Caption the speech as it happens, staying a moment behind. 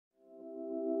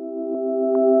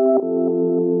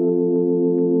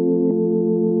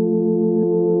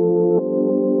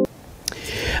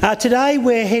Today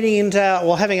we're heading into,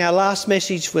 having our last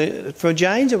message for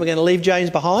James, and we're going to leave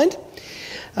James behind.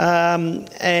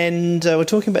 We're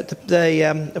talking about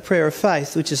the prayer of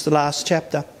faith, which is the last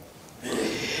chapter.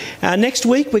 Next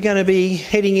week we're going to be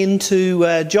heading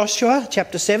into Joshua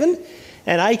chapter 7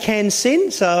 and Achan's sin,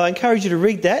 so I encourage you to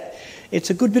read that. It's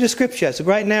a good bit of scripture, it's a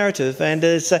great narrative, and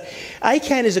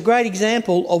Achan is a great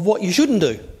example of what you shouldn't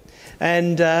do,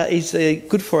 and is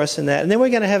good for us in that. And then we're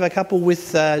going to have a couple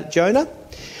with Jonah,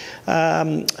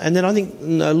 and then I think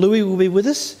Louis will be with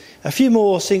us, a few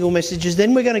more single messages,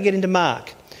 then we're going to get into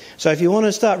Mark. So if you want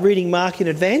to start reading Mark in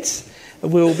advance,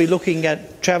 we'll be looking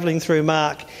at travelling through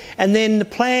Mark. And then the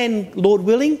plan, Lord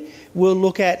willing, we'll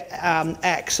look at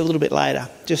Acts a little bit later,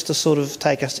 just to sort of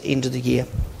take us into the year.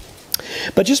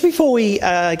 But just before we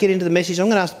get into the message, I'm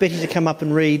going to ask Betty to come up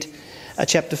and read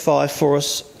chapter 5 for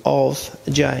us of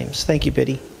James. Thank you,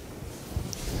 Betty.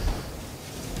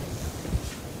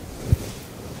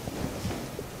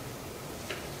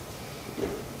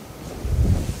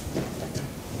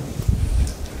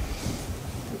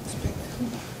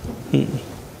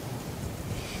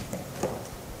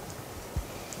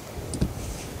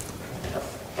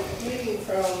 Reading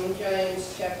from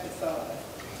James chapter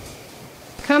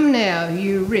 5. Come now,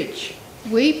 you rich,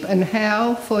 weep and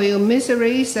howl for your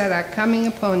miseries that are coming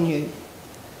upon you.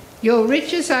 Your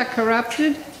riches are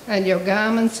corrupted, and your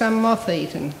garments are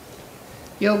moth-eaten.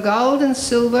 Your gold and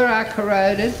silver are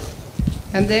corroded,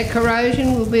 and their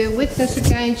corrosion will be a witness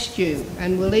against you,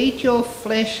 and will eat your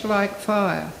flesh like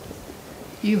fire.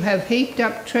 You have heaped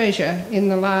up treasure in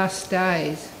the last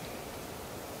days.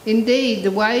 Indeed, the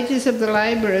wages of the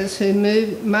labourers who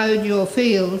mowed your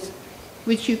fields,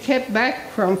 which you kept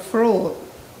back from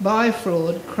by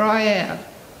fraud, cry out,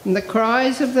 and the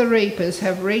cries of the reapers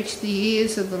have reached the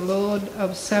ears of the Lord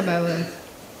of Sabaoth.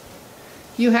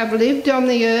 You have lived on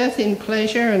the earth in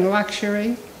pleasure and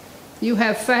luxury. You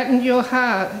have fattened your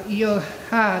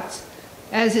hearts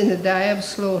as in a day of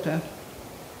slaughter.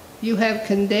 You have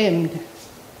condemned.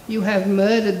 You have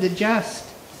murdered the just.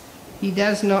 He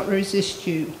does not resist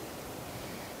you.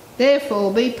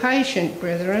 Therefore be patient,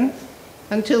 brethren,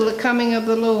 until the coming of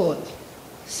the Lord.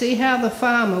 See how the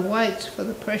farmer waits for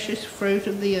the precious fruit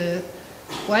of the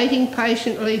earth, waiting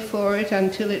patiently for it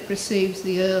until it receives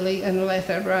the early and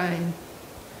latter rain.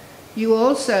 You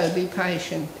also be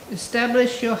patient.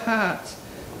 Establish your hearts,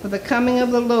 for the coming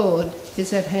of the Lord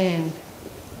is at hand.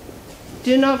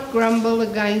 Do not grumble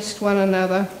against one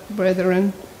another,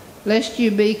 brethren, lest you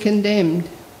be condemned.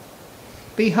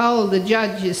 Behold, the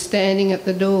judge is standing at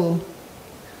the door.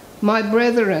 My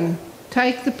brethren,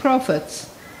 take the prophets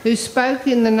who spoke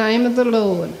in the name of the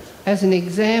Lord as an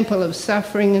example of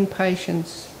suffering and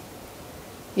patience.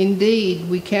 Indeed,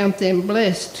 we count them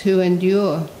blessed who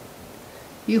endure.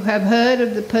 You have heard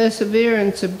of the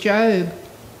perseverance of Job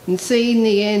and seen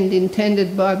the end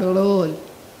intended by the Lord,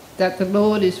 that the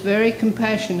Lord is very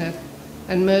compassionate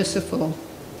and merciful.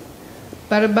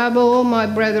 But above all, my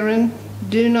brethren,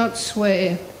 do not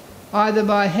swear, either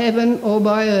by heaven or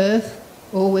by earth,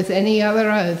 or with any other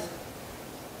oath.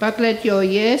 But let your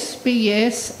yes be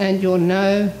yes, and your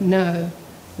no, no,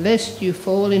 lest you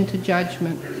fall into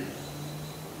judgment.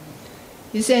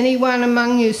 Is anyone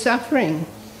among you suffering?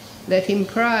 Let him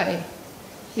pray.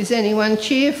 Is anyone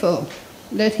cheerful?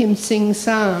 Let him sing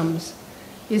psalms.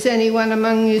 Is anyone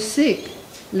among you sick?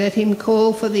 Let him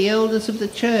call for the elders of the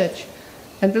church,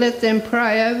 and let them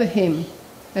pray over him,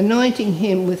 anointing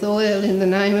him with oil in the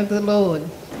name of the Lord.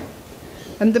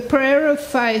 And the prayer of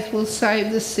faith will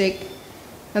save the sick,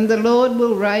 and the Lord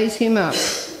will raise him up.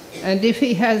 And if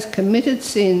he has committed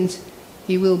sins,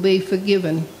 he will be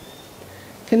forgiven.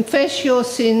 Confess your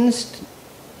sins,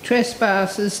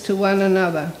 trespasses to one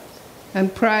another,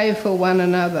 and pray for one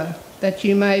another, that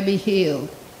you may be healed.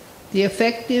 The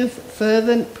effective,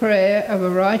 fervent prayer of a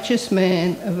righteous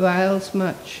man avails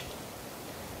much.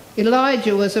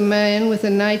 Elijah was a man with a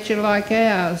nature like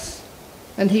ours,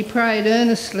 and he prayed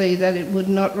earnestly that it would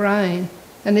not rain,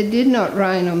 and it did not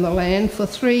rain on the land for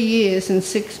 3 years and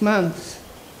 6 months.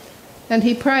 And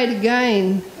he prayed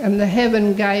again, and the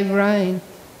heaven gave rain,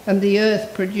 and the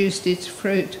earth produced its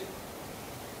fruit.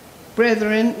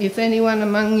 Brethren, if anyone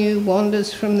among you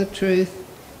wanders from the truth,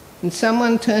 and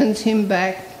someone turns him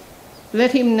back,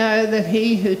 let him know that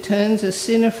he who turns a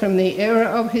sinner from the error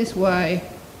of his way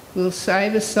will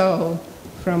save a soul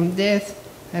from death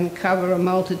and cover a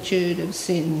multitude of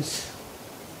sins.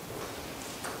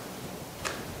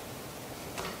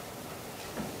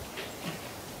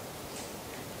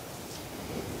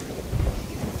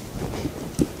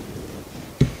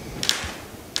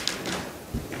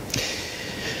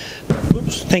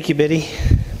 Thank you, Betty.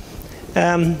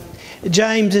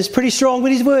 James is pretty strong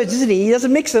with his words, isn't he? He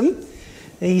doesn't mix them.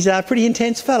 He's a pretty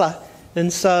intense fella.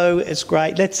 And so it's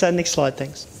great. Let's next slide,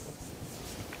 thanks.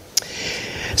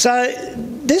 So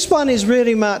this one is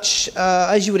really much,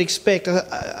 as you would expect,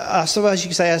 I suppose you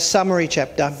could say a summary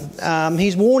chapter.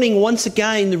 He's warning once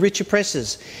again the rich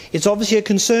oppressors. It's obviously a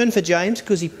concern for James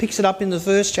because he picks it up in the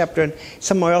first chapter and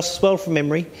somewhere else as well from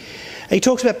memory. He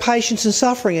talks about patience and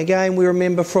suffering, again we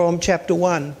remember from chapter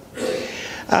 1.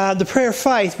 The prayer of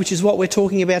faith, which is what we're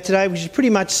talking about today, which is pretty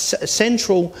much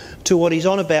central to what he's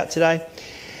on about today.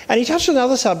 And he touched on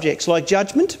other subjects like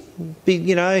judgment.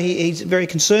 You know, he's very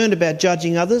concerned about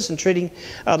judging others and treating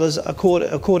others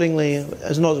accordingly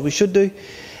as not as we should do.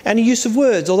 And the use of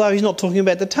words, although he's not talking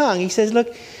about the tongue. He says,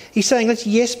 look, he's saying let's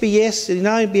yes be yes,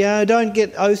 no be no, don't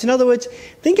get oaths. In other words,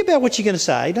 think about what you're going to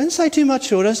say. Don't say too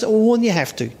much or more than you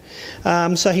have to.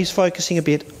 So he's focusing a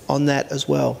bit on that as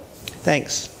well.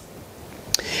 Thanks.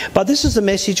 But this is the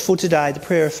message for today, the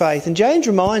prayer of faith. And James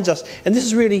reminds us, and this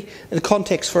is really the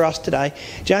context for us today,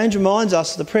 James reminds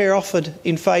us that the prayer offered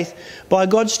in faith by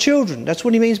God's children, that's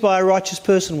what he means by a righteous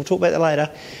person, we'll talk about that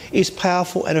later, is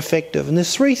powerful and effective. And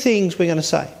there's three things we're going to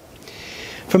say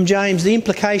from James, the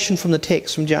implication from the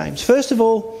text from James. First of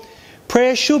all,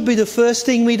 prayer should be the first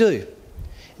thing we do.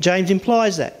 James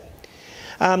implies that.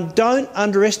 Don't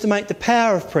underestimate the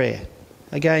power of prayer.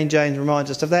 Again, James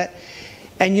reminds us of that.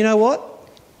 And you know what?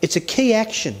 It's a key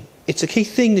action. It's a key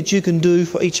thing that you can do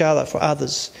for each other, for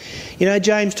others. You know,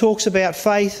 James talks about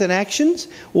faith and actions.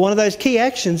 Well, one of those key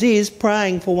actions is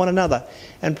praying for one another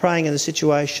and praying in the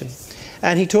situation.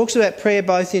 And he talks about prayer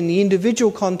both in the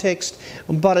individual context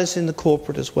but as in the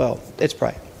corporate as well. Let's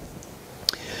pray.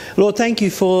 Lord, thank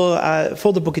you for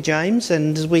the book of James.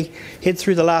 And as we head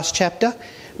through the last chapter,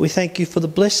 we thank you for the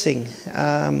blessing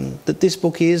that this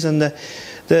book is and the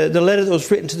letter that was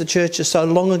written to the churches so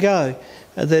long ago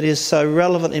that is so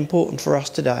relevant and important for us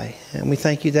today. And we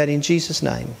thank you that in Jesus'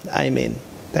 name. Amen.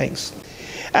 Thanks.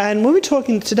 And when we're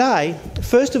talking today,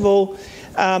 first of all,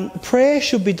 prayer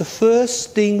should be the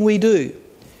first thing we do.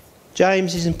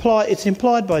 It's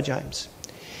implied by James.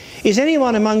 Is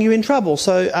anyone among you in trouble?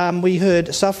 So we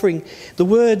heard suffering.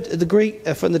 The Greek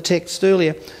from the text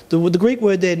earlier, the Greek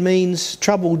word there means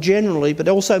trouble generally, but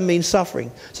also means suffering.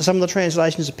 So some of the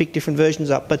translations have picked different versions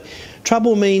up. But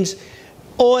trouble means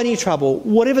any trouble,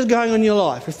 whatever's going on in your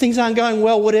life. If things aren't going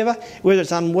well, whatever, whether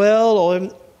it's unwell or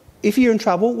if you're in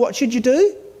trouble, what should you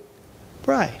do?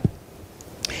 Pray.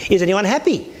 Is anyone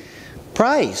happy?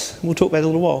 Praise. We'll talk about it in a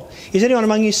little while. Is anyone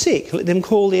among you sick? Let them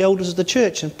call the elders of the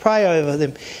church and pray over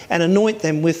them and anoint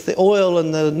them with the oil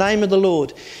in the name of the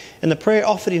Lord. And the prayer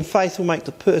offered in faith will make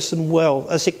the person well,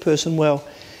 a sick person well.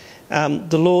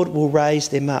 The Lord will raise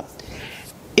them up.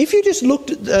 If you just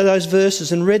looked at those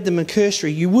verses and read them in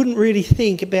cursory, you wouldn't really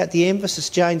think about the emphasis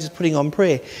James is putting on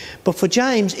prayer. But for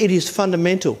James, it is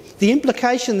fundamental. The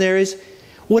implication there is,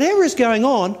 whatever is going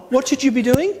on, what should you be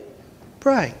doing?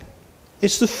 Praying.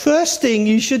 It's the first thing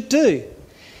you should do.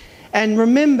 And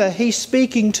remember, he's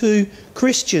speaking to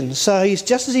Christians. So he's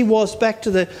just as he was back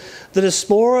to the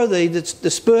diaspora, the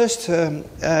dispersed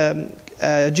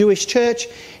Jewish church,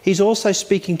 he's also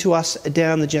speaking to us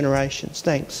down the generations.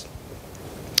 Thanks.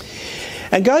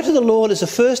 And go to the Lord as a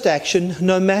first action,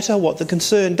 no matter what the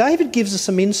concern. David gives us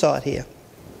some insight here.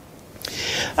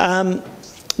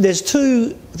 There's two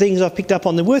things I've picked up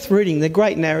on. They're worth reading. They're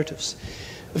great narratives.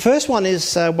 The first one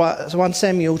is 1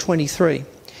 Samuel 23.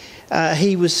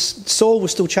 Saul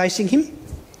was still chasing him,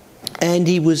 and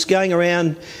he was going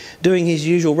around doing his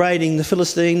usual raiding the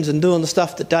Philistines and doing the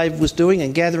stuff that David was doing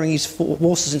and gathering his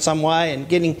forces in some way and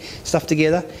getting stuff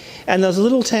together. And there was a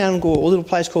little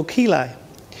place called Keilah.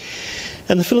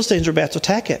 And the Philistines were about to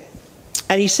attack it.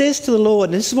 And he says to the Lord,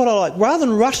 and this is what I like, rather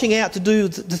than rushing out to do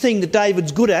the thing that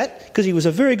David's good at, because he was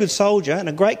a very good soldier and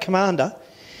a great commander,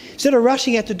 instead of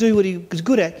rushing out to do what he was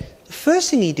good at, the first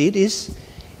thing he did is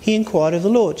he inquired of the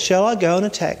Lord, shall I go and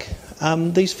attack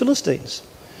these Philistines?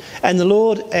 And the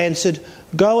Lord answered,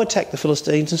 go attack the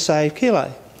Philistines and save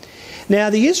Keilah. Now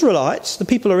the Israelites, the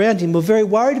people around him, were very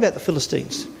worried about the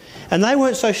Philistines, and they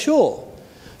weren't so sure.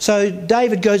 So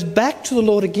David goes back to the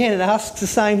Lord again and asks the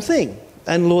same thing.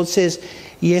 And the Lord says,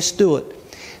 yes, do it.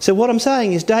 So what I'm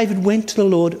saying is David went to the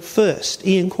Lord first.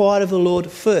 He inquired of the Lord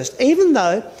first. Even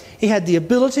though he had the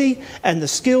ability and the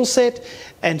skill set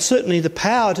and certainly the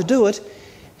power to do it,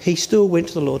 he still went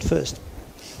to the Lord first.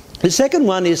 The second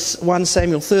one is 1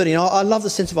 Samuel 30. I love the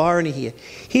sense of irony here.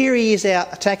 Here he is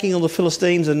out attacking all the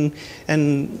Philistines and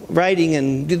raiding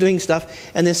and doing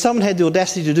stuff, and then someone had the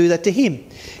audacity to do that to him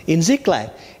in Ziklag.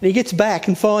 And he gets back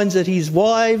and finds that his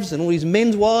wives and all his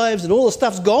men's wives and all the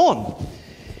stuff's gone.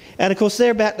 And of course,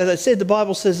 the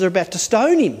Bible says they're about to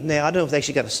stone him. Now, I don't know if they're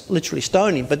actually going to literally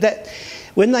stone him, but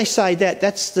when they say that,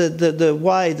 that's the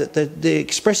way that they're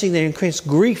expressing their increased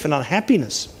grief and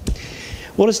unhappiness.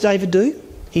 What does David do?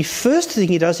 First thing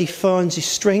he does, he finds his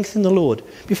strength in the Lord.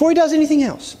 Before he does anything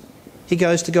else, he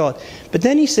goes to God. But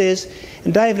then he says,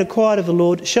 and David inquired of the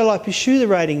Lord, shall I pursue the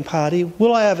raiding party?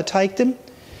 Will I overtake them?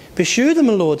 Pursue them,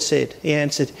 the Lord said. He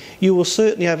answered, you will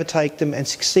certainly overtake them and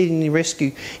succeed in your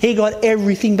rescue. He got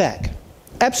everything back.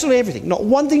 Absolutely everything. Not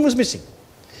one thing was missing.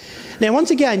 Now,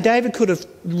 once again, David could have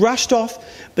rushed off,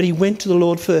 but he went to the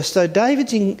Lord first. So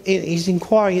David's his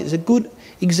inquiry is a good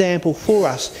example for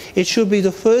us. It should be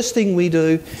the first thing we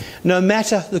do, no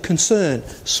matter the concern,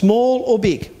 small or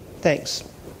big. Thanks.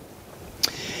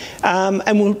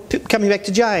 And coming back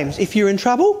to James, if you're in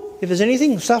trouble, if there's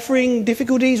anything, suffering,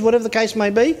 difficulties, whatever the case may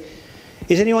be,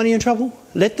 is anyone in trouble?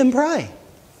 Let them pray.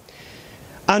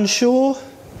 Unsure,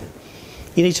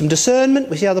 you need some discernment,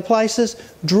 we see other places,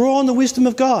 draw on the wisdom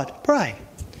of God, pray.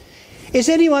 Is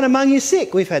anyone among you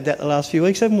sick? We've had that the last few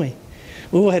weeks, haven't we?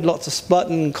 We've all had lots of spot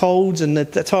and colds and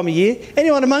that time of year.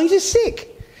 Anyone among you sick?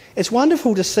 It's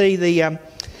wonderful to see the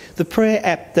prayer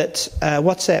app,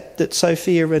 WhatsApp, that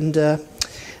Sophia and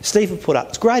Steve have put up.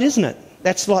 It's great, isn't it?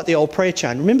 That's like the old prayer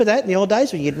chain. Remember that in the old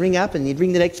days when you'd ring up and you'd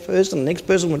ring the next person and the next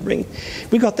person would ring?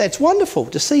 We got that. It's wonderful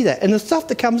to see that. And the stuff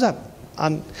that comes up,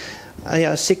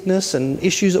 sickness and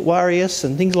issues that worry us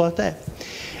and things like that.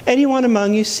 Anyone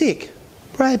among you sick?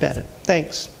 Pray about it.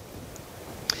 Thanks.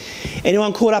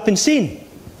 Anyone caught up in sin?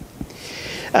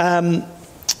 And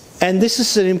this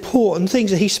is an important thing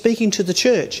that he's speaking to the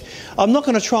church. I'm not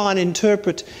going to try and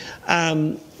interpret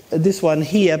this one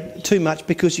here too much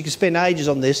because you can spend ages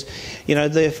on this.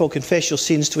 Therefore confess your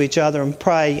sins to each other and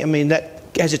pray. I mean, that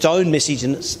has its own message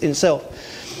in itself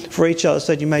for each other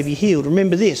so that you may be healed.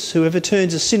 Remember this, whoever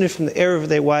turns a sinner from the error of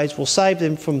their ways will save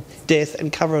them from death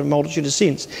and cover a multitude of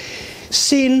sins.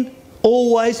 Sin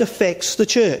always affects the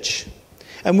church.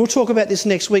 And we'll talk about this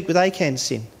next week with Achan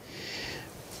sin.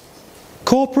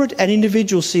 Corporate and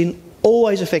individual sin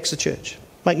always affects the church.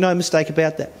 Make no mistake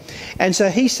about that. And so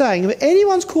he's saying, if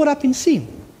anyone's caught up in sin,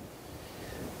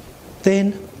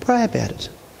 then pray about it.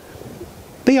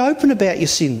 Be open about your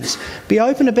sins. Be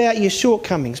open about your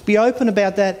shortcomings. Be open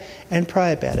about that and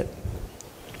pray about it.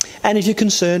 And if you're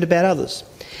concerned about others.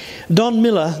 Don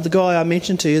Miller, the guy I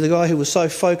mentioned to you, the guy who was so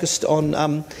focused on...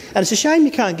 and it's a shame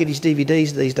you can't get his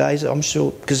DVDs these days, I'm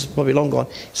sure, because it's probably long gone.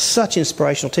 Such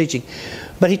inspirational teaching.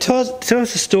 But he tells a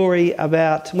story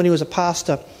about when he was a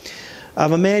pastor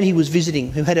of a man he was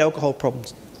visiting who had alcohol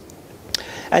problems.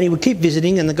 And he would keep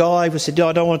visiting, and the guy would say,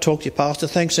 I don't want to talk to you, Pastor,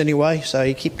 thanks anyway. So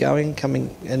he kept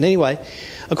coming. And anyway,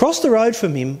 across the road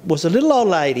from him was a little old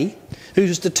lady who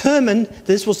was determined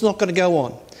this was not going to go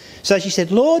on. So she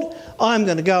said, Lord, I'm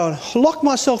going to go and lock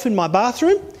myself in my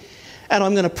bathroom, and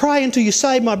I'm going to pray until you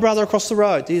save my brother across the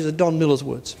road. These are Don Miller's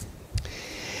words.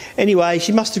 Anyway,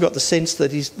 she must have got the sense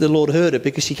that the Lord heard her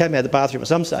because she came out of the bathroom at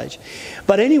some stage.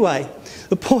 But anyway,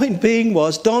 the point being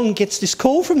was Don gets this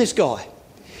call from this guy.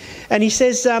 And he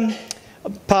says,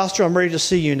 Pastor, I'm ready to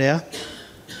see you now.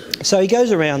 So he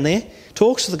goes around there,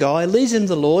 talks to the guy, leads him to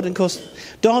the Lord. And of course,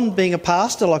 Don, being a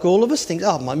pastor like all of us, thinks,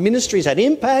 my ministry's had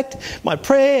impact, my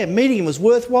prayer meeting was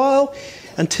worthwhile,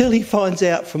 until he finds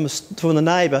out from the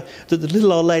neighbour that the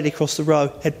little old lady across the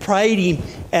road had prayed him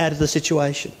out of the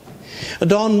situation.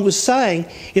 Don was saying,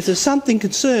 if there's something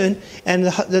concerned, and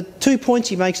the 2 points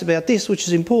he makes about this, which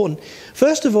is important.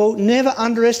 First of all, never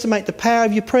underestimate the power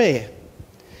of your prayer.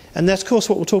 And that's, of course,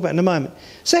 what we'll talk about in a moment.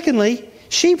 Secondly,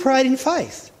 she prayed in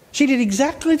faith. She did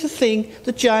exactly the thing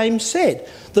that James said.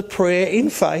 The prayer in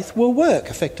faith will work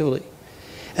effectively.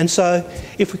 And so,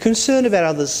 if we're concerned about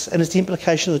others and it's the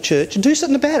implication of the church, and do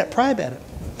something about it, pray about it.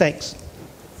 Thanks.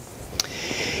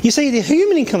 You see, the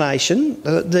human inclination,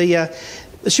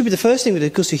 it should be the first thing we do,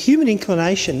 because the human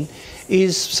inclination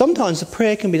is sometimes the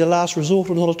prayer can be the last resort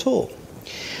or not at all.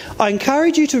 I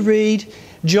encourage you to read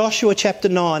Joshua chapter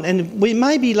 9, and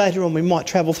maybe later on we might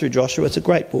travel through Joshua. It's a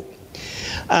great book.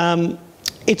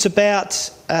 It's about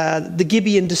the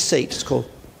Gibeon deceit, it's called.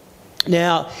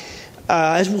 Now,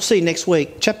 as we'll see next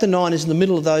week, chapter 9 is in the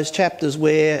middle of those chapters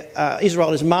where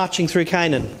Israel is marching through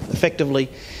Canaan, effectively,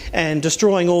 and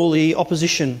destroying all the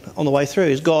opposition on the way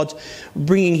through, as God's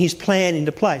bringing his plan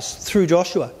into place through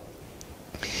Joshua.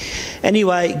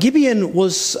 Anyway, Gibeon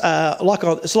was like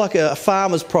a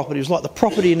farmer's property. It was like the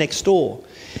property next door.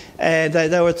 And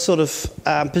they were sort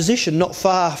of positioned not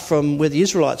far from where the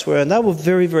Israelites were, and they were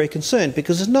very, very concerned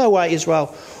because there's no way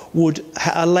Israel would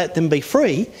let them be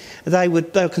free. They were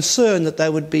concerned that they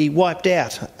would be wiped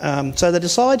out. So they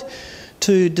decide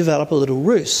to develop a little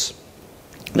ruse.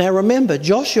 Now remember,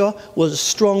 Joshua was a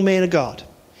strong man of God.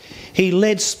 He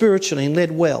led spiritually and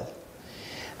led well.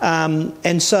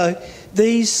 And so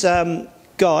these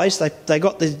guys, they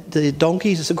got the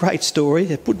donkeys. It's a great story.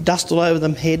 They put dust all over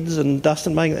them, heads and dust,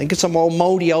 and get some old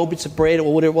mouldy old bits of bread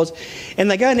or whatever it was.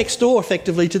 And they go next door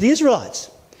effectively to the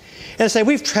Israelites. And they say,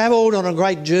 we've travelled on a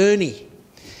great journey.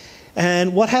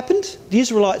 And what happened? The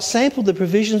Israelites sampled the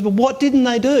provisions, but what didn't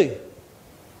they do?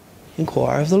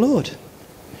 Inquire of the Lord.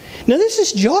 Now this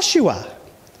is Joshua.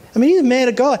 I mean, he's a man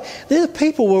of God. The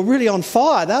people were really on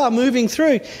fire. They were moving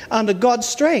through under God's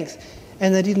strength.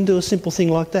 And they didn't do a simple thing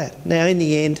like that. Now, in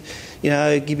the end,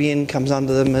 Gibeon comes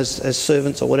under them as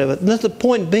servants or whatever. The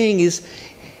point being is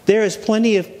there is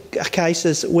plenty of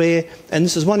cases where, and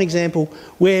this is one example,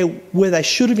 where they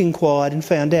should have inquired and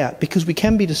found out, because we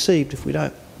can be deceived if we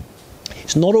don't.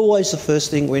 It's not always the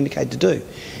first thing we're indicated to do.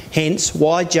 Hence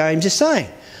why James is saying,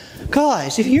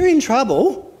 guys, if you're in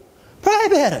trouble, pray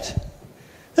about it.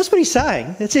 That's what he's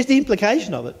saying. That's just the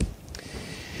implication of it.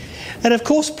 And of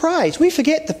course, praise. We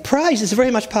forget that praise is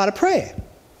very much part of prayer.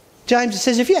 James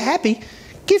says, if you're happy,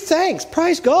 give thanks.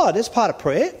 Praise God. That's part of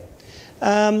prayer.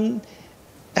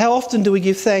 How often do we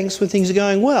give thanks when things are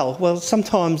going well? Well,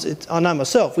 sometimes, I know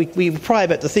myself, we pray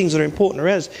about the things that are important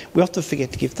around us. We often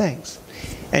forget to give thanks.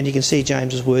 And you can see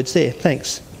James's words there.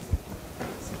 Thanks.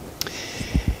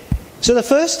 So the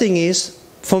first thing is,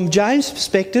 from James'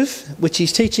 perspective, which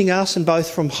he's teaching us, and both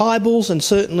from Hybels and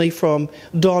certainly from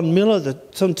Don Miller,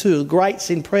 some two greats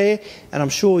in prayer, and I'm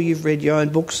sure you've read your own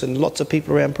books and lots of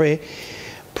people around prayer,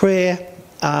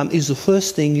 is the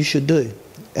first thing you should do,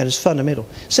 and it's fundamental.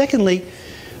 Secondly,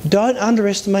 don't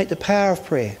underestimate the power of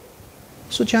prayer.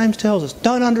 That's what James tells us.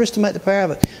 Don't underestimate the power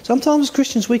of it. Sometimes as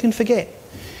Christians we can forget.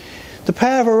 The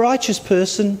power of a righteous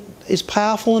person is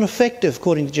powerful and effective,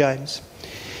 according to James.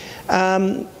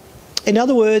 In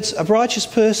other words, a righteous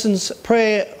person's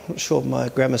prayer, I'm not sure my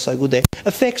grammar's so good there,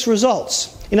 affects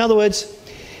results. In other words,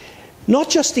 not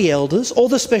just the elders or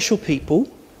the special people,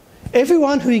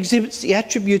 everyone who exhibits the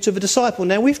attributes of a disciple.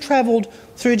 Now, we've travelled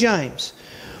through James.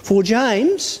 For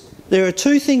James, there are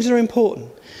two things that are important.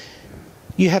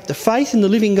 You have the faith in the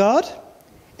living God,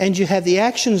 and you have the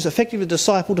actions effective of a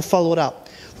disciple to follow it up.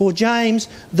 For James,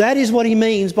 that is what he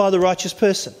means by the righteous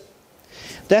person.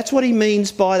 That's what he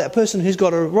means by that person who's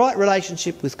got a right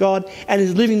relationship with God and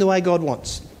is living the way God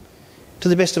wants, to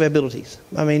the best of our abilities.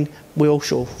 I mean, we all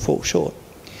fall short.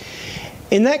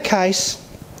 In that case,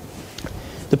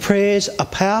 the prayers are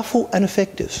powerful and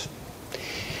effective.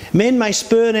 Men may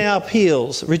spurn our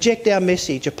appeals, reject our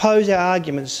message, oppose our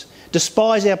arguments,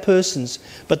 despise our persons,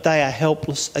 but they are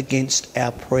helpless against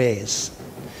our prayers.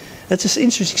 That's an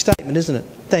interesting statement, isn't it?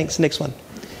 Thanks. Next one.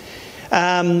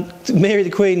 Mary the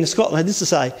Queen of Scotland had this to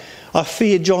say, I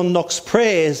fear John Knox's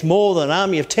prayers more than an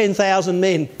army of 10,000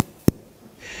 men.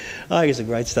 I think it's a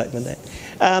great statement,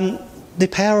 that. The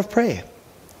power of prayer.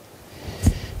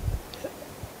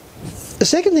 The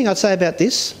second thing I'd say about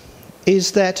this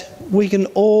is that we can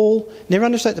all, never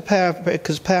understate the power of prayer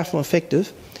because it's powerful and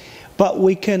effective, but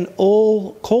we can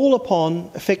all call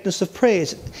upon effectiveness of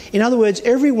prayers. In other words,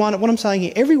 what I'm saying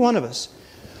here, every one of us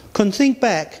can think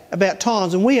back about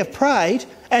times when we have prayed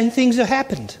and things have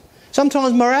happened.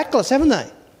 Sometimes miraculous, haven't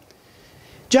they?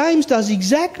 James does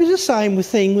exactly the same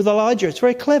thing with Elijah. It's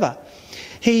very clever.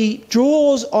 He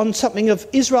draws on something of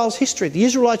Israel's history. The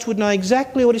Israelites would know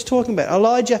exactly what he's talking about.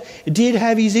 Elijah did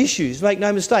have his issues, make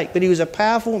no mistake, but he was a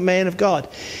powerful man of God.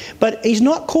 But he's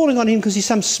not calling on him because he's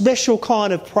some special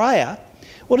kind of prayer.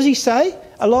 What does he say?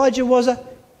 Elijah was a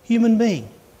human being,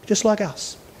 just like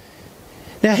us.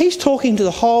 Now, he's talking to the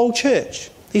whole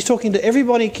church. He's talking to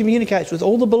everybody he communicates with,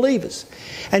 all the believers.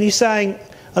 And he's saying,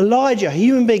 Elijah, a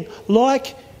human being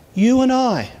like you and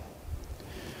I,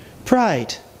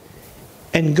 prayed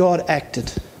and God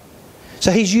acted.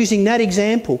 So he's using that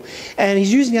example. And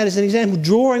he's using that as an example,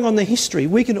 drawing on the history.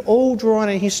 We can all draw on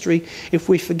our history if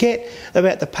we forget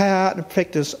about the power and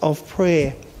practice of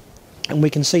prayer. And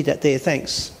we can see that there.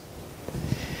 Thanks.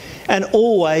 And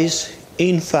always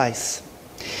in faith.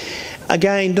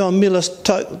 Again, Don Miller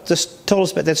just told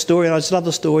us about that story, and I just love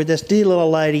the story. This dear little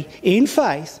lady, in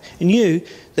faith, knew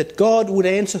that God would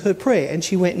answer her prayer, and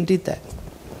she went and did that.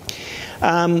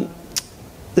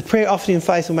 The prayer offered in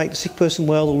faith will make the sick person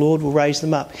well, the Lord will raise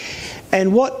them up.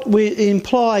 And what we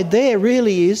implied there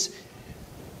really is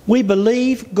we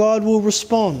believe God will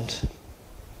respond.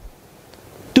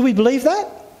 Do we believe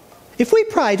that? If we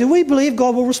pray, do we believe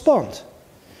God will respond?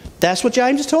 That's what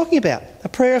James is talking about, a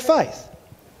prayer of faith.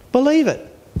 Believe it.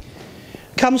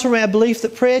 Comes from our belief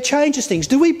that prayer changes things.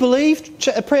 Do we believe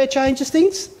prayer changes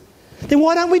things? Then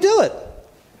why don't we do it?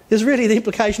 Is really the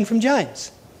implication from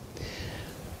James.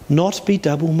 Not be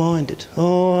double-minded.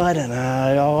 Oh, I don't know.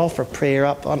 I'll offer a prayer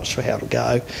up. I'm not sure how it'll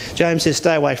go. James says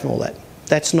stay away from all that.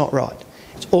 That's not right.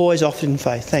 It's always offered in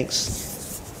faith. Thanks.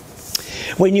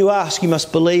 When you ask, you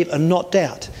must believe and not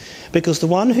doubt, because the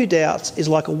one who doubts is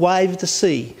like a wave of the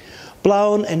sea,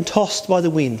 blown and tossed by the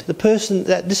wind.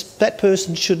 That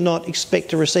person should not expect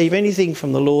to receive anything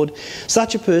from the Lord.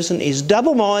 Such a person is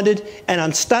double-minded and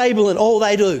unstable in all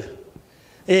they do.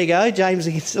 There you go, James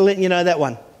is letting you know that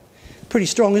one. Pretty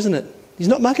strong, isn't it? He's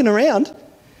not mucking around.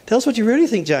 Tell us what you really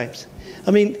think, James.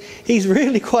 I mean, he's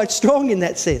really quite strong in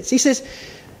that sense. He says,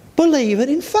 believe it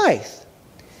in faith.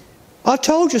 I've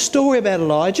told you a story about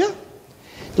Elijah.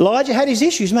 Elijah had his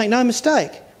issues, make no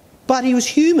mistake, but he was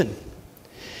human.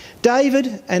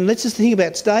 David, and let's just think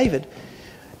about David,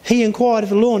 he inquired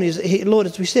of the Lord, Lord,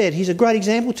 as we said, he's a great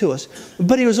example to us,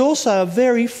 but he was also a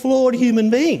very flawed human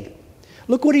being.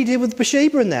 Look what he did with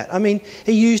Bathsheba in that. I mean,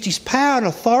 he used his power and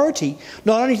authority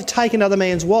not only to take another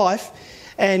man's wife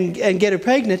and get her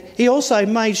pregnant, he also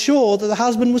made sure that the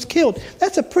husband was killed.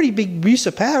 That's a pretty big abuse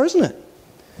of power, isn't it?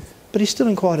 But he still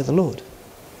inquired of the Lord.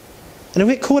 And if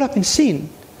we get caught up in sin,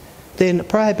 then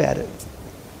pray about it.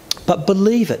 But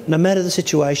believe it, no matter the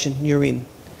situation you're in.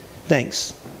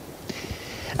 Thanks.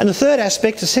 And the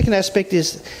second aspect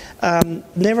is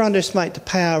never underestimate the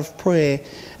power of prayer.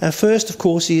 First, of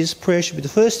course, is prayer should be the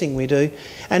first thing we do.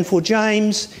 And for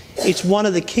James, it's one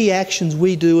of the key actions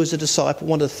we do as a disciple,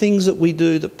 one of the things that we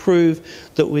do that prove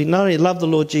that we not only love the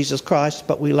Lord Jesus Christ,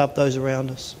 but we love those around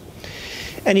us.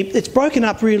 And it's broken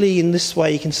up really in this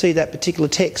way. You can see that particular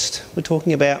text we're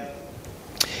talking about.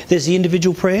 There's the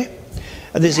individual prayer.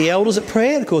 There's the elders at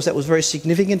prayer. Of course, that was very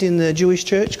significant in the Jewish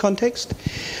church context.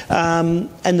 And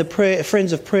the prayer,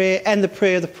 friends of prayer, and the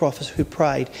prayer of the prophets who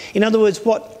prayed. In other words,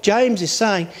 what James is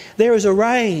saying, there is a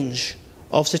range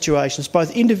of situations,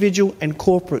 both individual and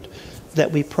corporate,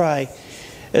 that we pray.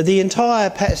 The entire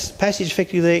passage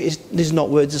effectively there is, this is not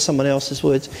words, it's someone else's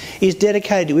words, is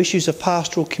dedicated to issues of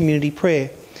pastoral community prayer.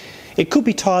 It could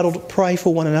be titled Pray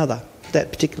for One Another, that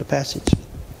particular passage.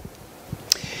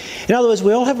 In other words,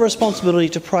 we all have a responsibility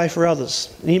to pray for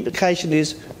others. The implication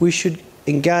is we should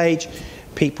engage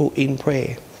people in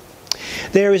prayer.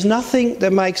 There is nothing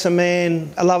that makes a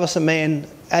man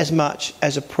as much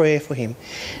as a prayer for him.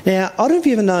 Now, I don't know if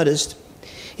you've ever noticed,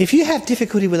 if you have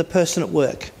difficulty with a person at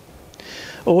work,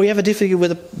 or you have a difficulty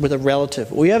with a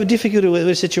relative, or you have a difficulty with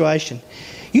a situation,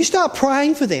 you start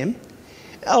praying for them,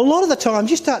 a lot of the times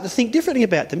you start to think differently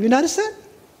about them. You notice that?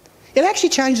 It actually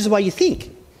changes the way you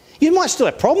think. You might still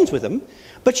have problems with them,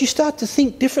 but you start to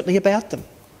think differently about them.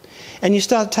 And you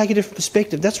start to take a different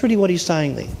perspective. That's really what he's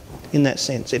saying there, in that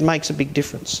sense. It makes a big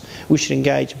difference. We should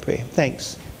engage in prayer.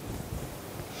 Thanks.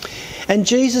 And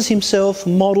Jesus himself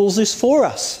models this for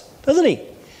us, doesn't he?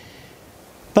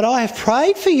 But I have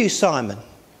prayed for you, Simon,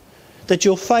 that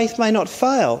your faith may not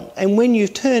fail. And when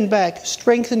you've turned back,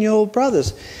 strengthen your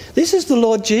brothers. This is the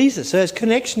Lord Jesus, who has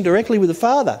connection directly with the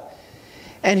Father.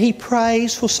 And he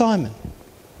prays for Simon.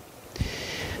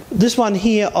 This one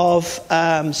here of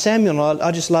Samuel,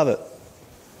 I just love it.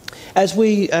 As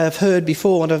we have heard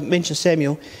before, and I've mentioned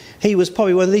Samuel, he was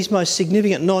probably one of these most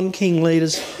significant non-king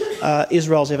leaders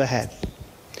Israel's ever had.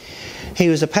 He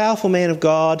was a powerful man of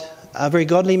God, a very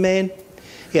godly man.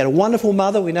 He had a wonderful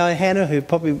mother, we know Hannah, who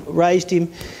probably raised him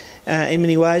in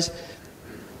many ways.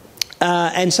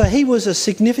 And so he was a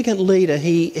significant leader.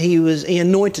 He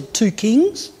anointed 2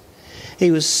 kings. He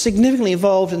was significantly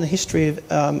involved in the history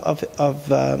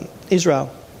of Israel.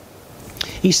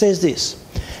 He says this,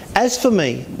 "As for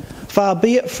me, far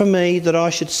be it from me that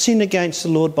I should sin against the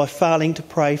Lord by failing to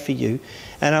pray for you,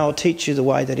 and I will teach you the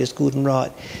way that is good and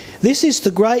right." This is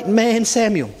the great man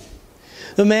Samuel,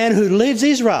 the man who leads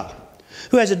Israel,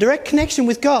 who has a direct connection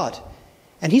with God,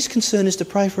 and his concern is to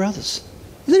pray for others.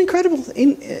 Isn't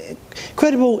that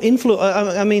incredible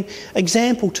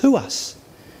example to us?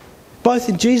 Both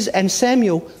in Jesus and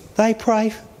Samuel, they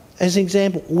pray as an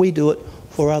example. We do it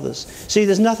for others. See,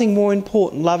 there's nothing more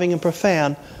important, loving and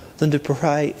profound than to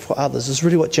pray for others. That's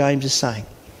really what James is saying.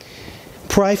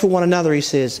 Pray for one another, he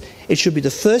says. It should be the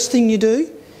first thing you do.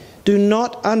 Do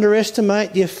not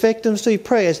underestimate the effectiveness of your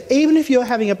prayers, even if you're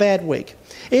having a bad week.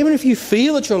 Even if you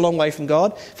feel that you're a long way from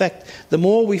God. In fact, the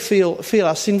more we feel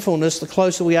our sinfulness, the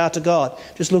closer we are to God.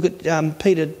 Just look at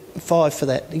Peter 5 for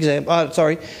that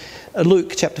example.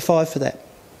 Luke chapter 5 for that.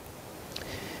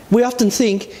 We often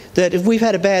think that if we've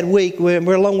had a bad week, we're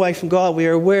a long way from God,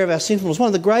 we're aware of our sinfulness. One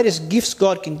of the greatest gifts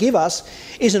God can give us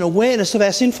is an awareness of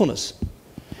our sinfulness,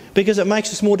 because it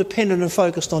makes us more dependent and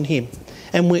focused on him.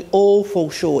 And we all fall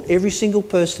short. Every single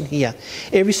person here,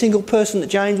 every single person that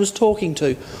James was talking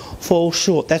to falls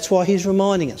short. That's why he's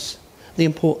reminding us the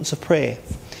importance of prayer.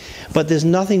 But there's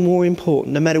nothing more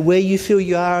important, no matter where you feel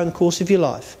you are in the course of your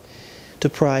life, to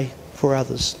pray for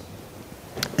others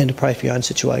and to pray for your own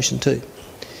situation too.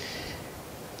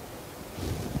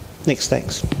 Next,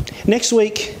 thanks. Next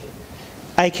week,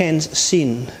 Achan's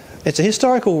sin. It's a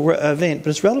historical event, but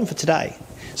it's relevant for today.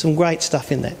 Some great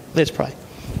stuff in that. Let's pray.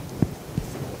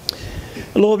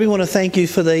 Lord, we want to thank you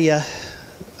for the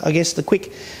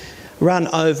quick run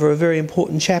over a very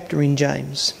important chapter in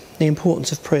James, the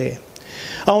importance of prayer.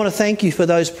 I want to thank you for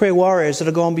those prayer warriors that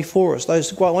have gone before us,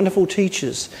 those wonderful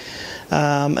teachers.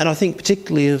 And I think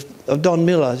particularly of Don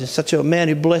Miller, such a man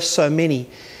who blessed so many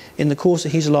in the course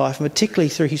of his life, and particularly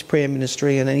through his prayer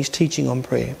ministry and his teaching on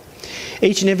prayer.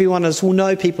 Each and every one of us will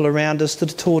know people around us that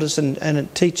have taught us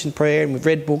and teach in prayer, and we've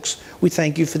read books. We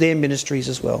thank you for their ministries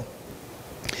as well.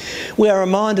 We are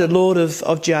reminded, Lord,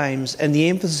 of James and the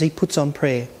emphasis he puts on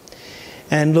prayer.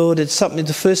 And Lord, it's something,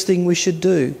 the first thing we should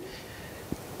do.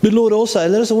 But Lord, also,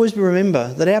 let us always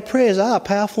remember that our prayers are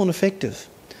powerful and effective.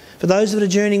 For those that are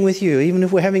journeying with you, even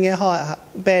if we're having our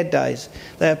bad days,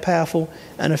 they are powerful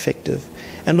and effective.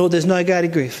 And Lord, there's no greater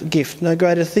gift, no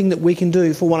greater thing that we can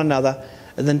do for one another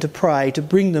than to pray, to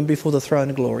bring them before the throne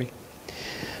of glory.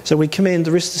 So we commend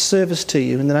the rest of the service to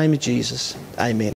you in the name of Jesus. Amen.